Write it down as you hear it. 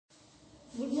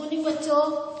Good morning बच्चों।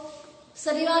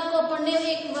 शनिवार को अपन ने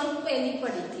एक वर्ग पहेली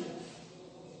पढ़ी थी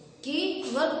कि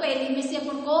वर्ग पहेली में से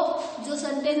अपन को जो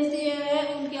सेंटेंस दिए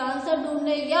हैं उनके आंसर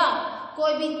ढूंढने या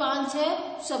कोई भी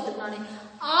 5-6 शब्द बनाने।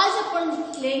 आज अपन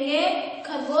लेंगे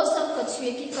खरगोश और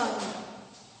कछुए की कहानी।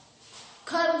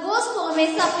 खरगोश को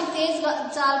हमेशा अपनी तेज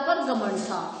चाल पर घमंड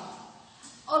था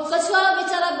और कछुआ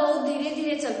बेचारा बहुत धीरे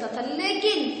धीरे चलता था,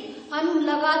 लेकिन हम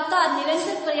लगातार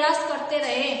निरंतर प्रयास करते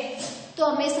रहे तो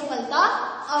हमें सफलता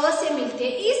अवश्य मिलती है।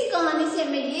 इस कहानी से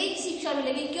हमें ये शिक्षा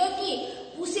मिलेगी क्योंकि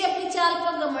उसे अपनी चाल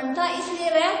पर घमंड था, इसलिए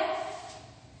वह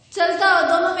चलता और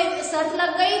दोनों में शर्त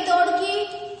लग गई दौड़ की।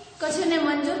 कछुए ने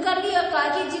मंजूर कर ली और कहा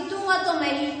कि जीतूंगा तो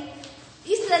मैं ही।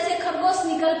 इस तरह से खरगोश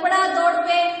निकल पड़ा दौड़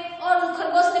पे और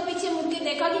खरगोश ने पीछे मुड़ के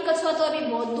देखा कि कछुआ तो अभी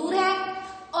बहुत दूर है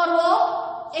और वो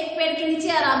एक पेड़ के नीचे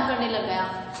आराम करने लग गया।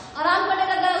 आराम करने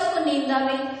लग गया, उसको नींद आ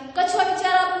गई। कछुआ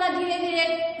बेचारा अपना धीरे धीरे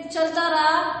चलता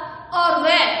रहा और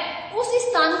वह उस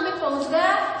स्थान पे पहुंच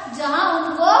गया जहां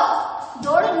उनको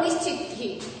दौड़ निश्चित थी।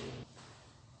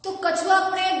 तो कछुआ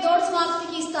अपने दौड़ समाप्ति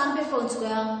के स्थान पे पहुंच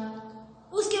गया।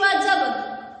 उसके बाद जब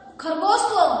खरगोश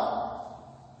को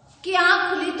की आंख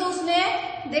खुली तो उसने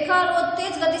देखा और वो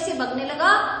तेज गति से भागने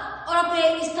लगा और अपने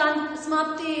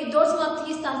दौड़ समाप्ति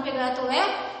के स्थान पे गया तो वह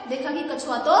देखा कि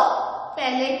कछुआ तो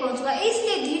पहले ही पहुंच गया।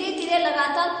 इसलिए धीरे धीरे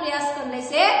लगातार प्रयास करने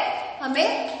से हमें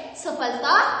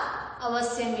सफलता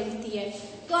अवश्य मिलती है।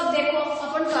 तो अब देखो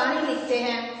अपन कहानी लिखते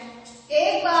हैं।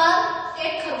 एक बार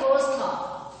एक खरगोश था।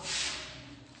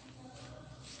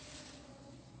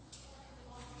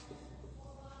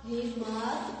 एक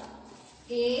बार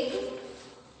एक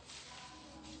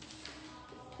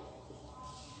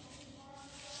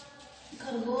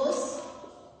खरगोश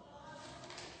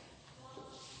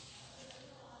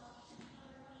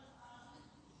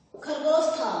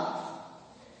था।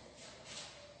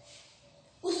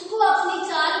 उसको अपनी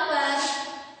चाल पर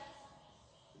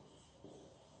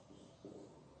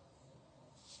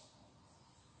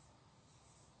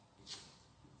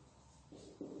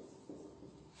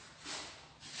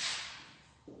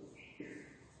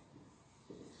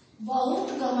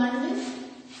बहुत घमंड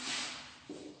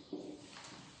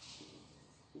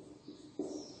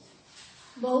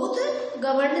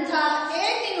था।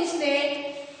 एक दिन उसने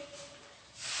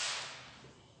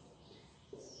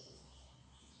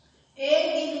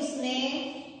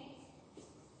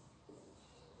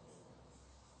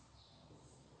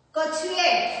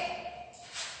कछुए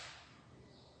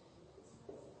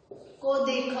को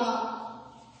देखा।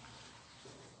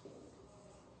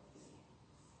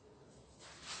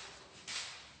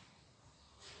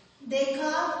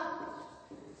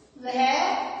 वह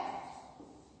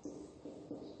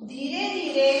धीरे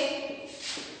धीरे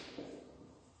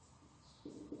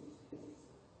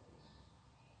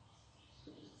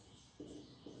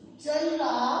चल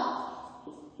रहा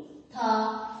था।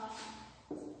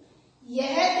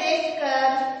 यह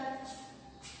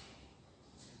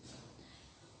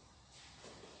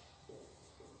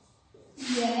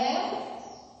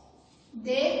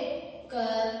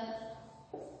देखकर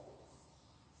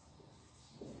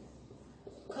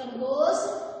खरगोश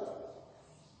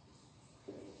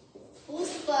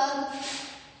उस पर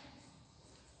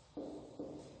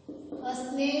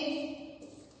हंसने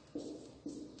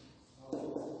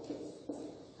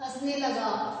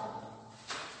लगा।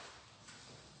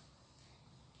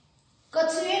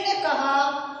 कछुए ने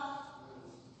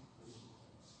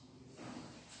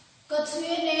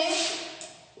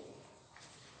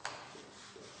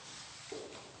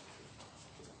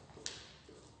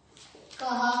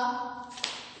कहा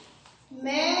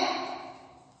मैं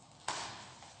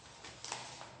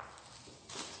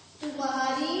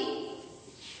तुम्हारी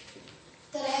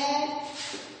तरह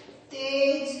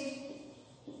तेज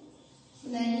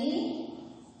नहीं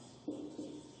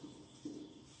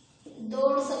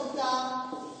दौड़ सकता।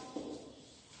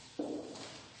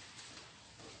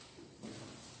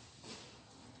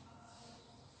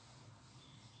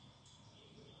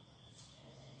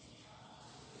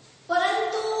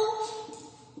 परंतु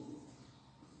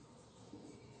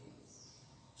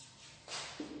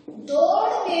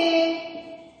दौड़ में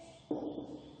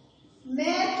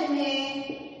मैं तुम्हें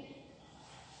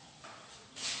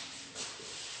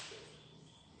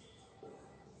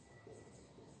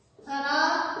हरा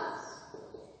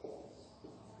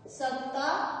सकता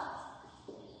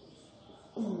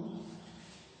हूं।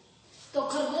 तो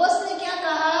खरगोश ने क्या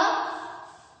कहा?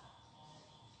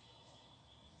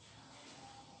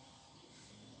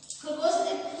 खरगोश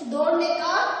ने दौड़ने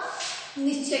का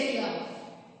निश्चय किया,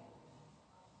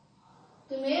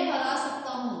 तुम्हें हरा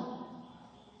सकता हूं।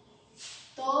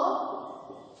 तो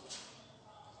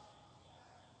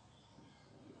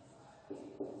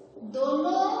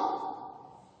दोनों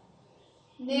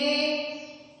ने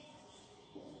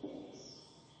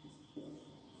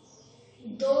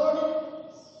दौड़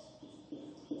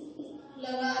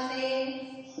लगाने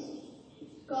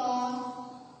का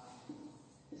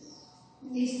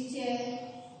निश्चय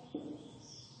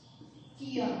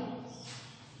किया।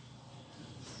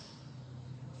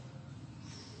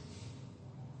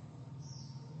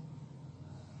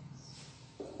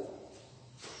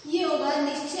 ये होगा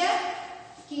निश्चय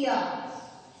किया।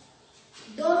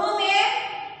 दोनों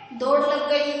में दौड़ लग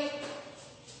गई।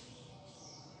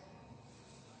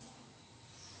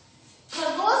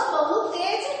 खरगोश बहुत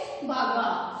तेज भागा।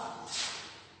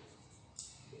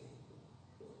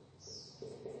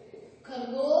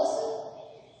 खरगोश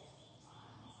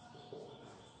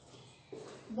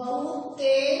बहुत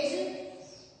तेज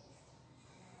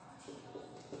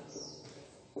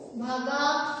भागा।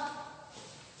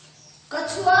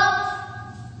 कछुआ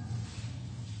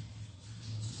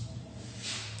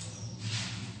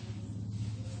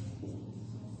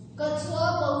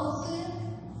बहुत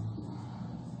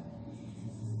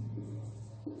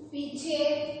पीछे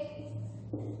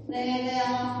रह गया।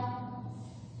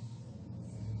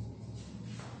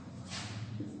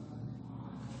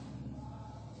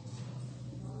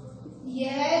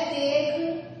 यह देख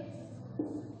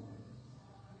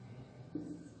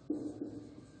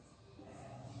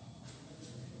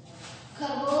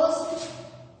खरगोश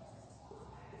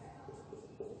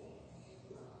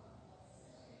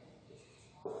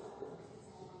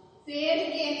पेड़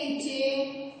के नीचे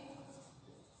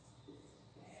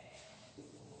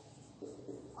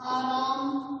आराम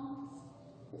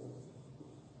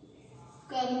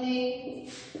करने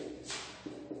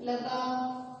लगा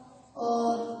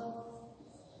और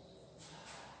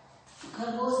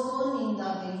खरगोश को नींद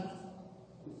आ गई।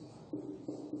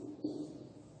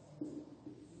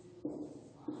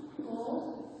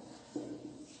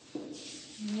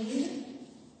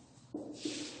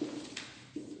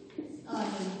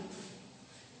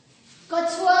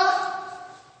 कछुआ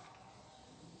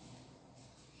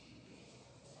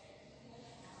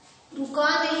रुका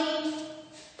नहीं।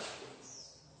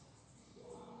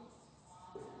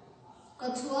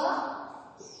 कछुआ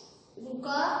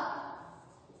रुका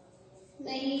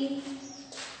नहीं।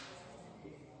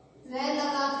 वह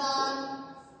लगातार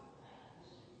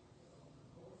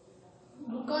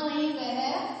रुका नहीं। वह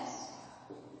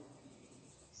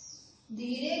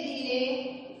धीरे धीरे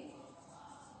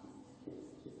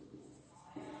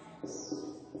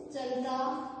चलता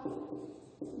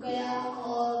गया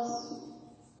और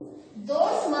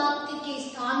दौड़ समाप्ति के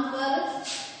स्थान पर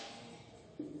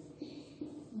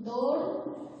दौड़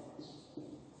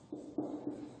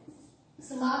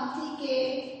समाप्ति के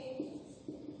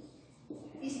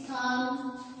स्थान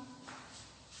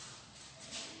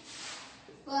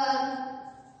पर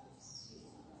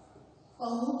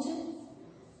पहुंच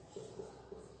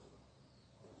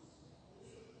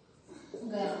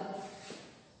गया।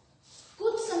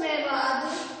 कुछ समय बाद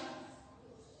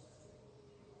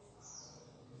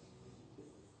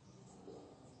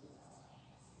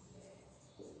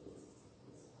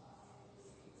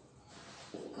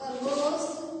खरगोश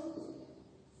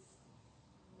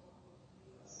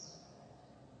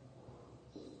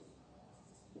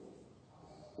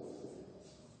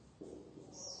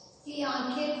की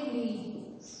आंखें खुली।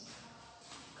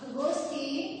 खरगोश की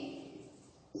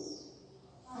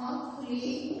आंख खुली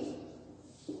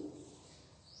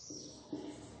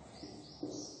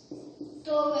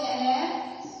तो वह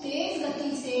तेज गति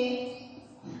से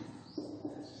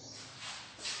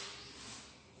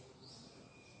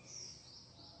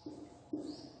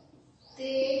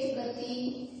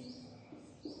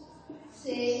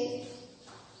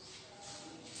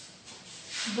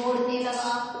दौड़ने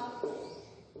लगा।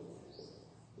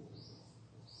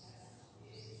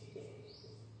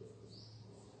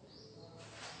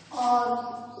 और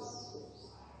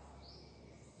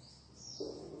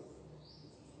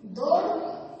दौड़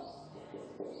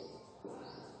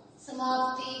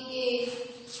समाप्ति के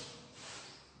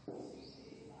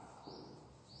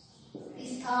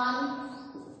स्थान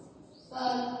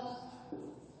पर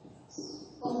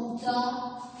पहुंचा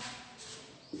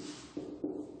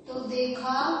तो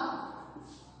देखा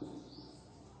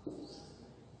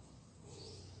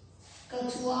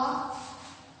कछुआ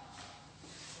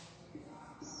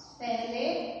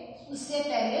उससे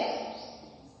पहले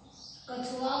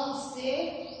कछुआ उससे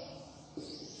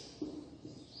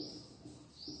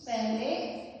पहले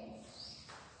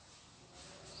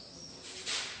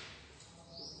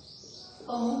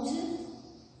पहुंच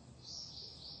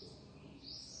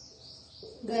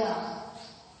गया।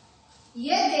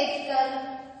 यह देखकर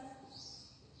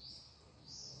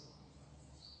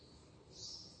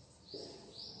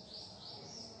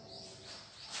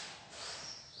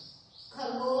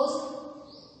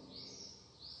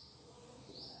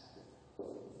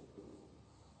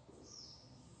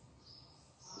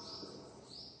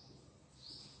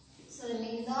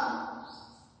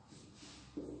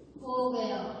हो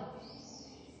गया।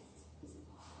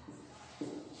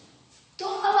 तो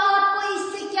अब आपको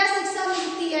इससे क्या शिक्षा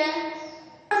मिलती है?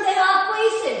 आपको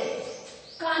इस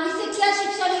कहानी से क्या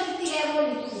शिक्षा मिलती है वो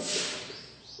लिखो।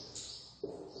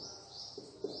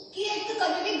 कि एक तो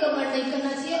कभी भी घमंड नहीं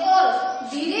करना चाहिए और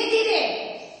धीरे धीरे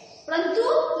परंतु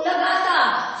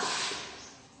लगातार,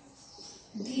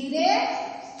 धीरे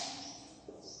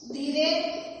धीरे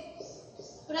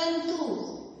परंतु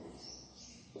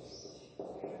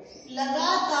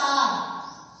लगातार,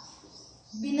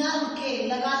 बिना रुके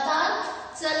लगातार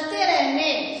चलते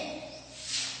रहने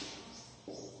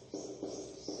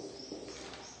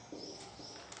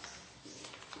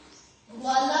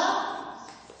वाला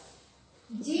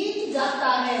जीत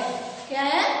जाता है। क्या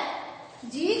है?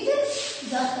 जीत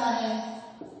जाता है।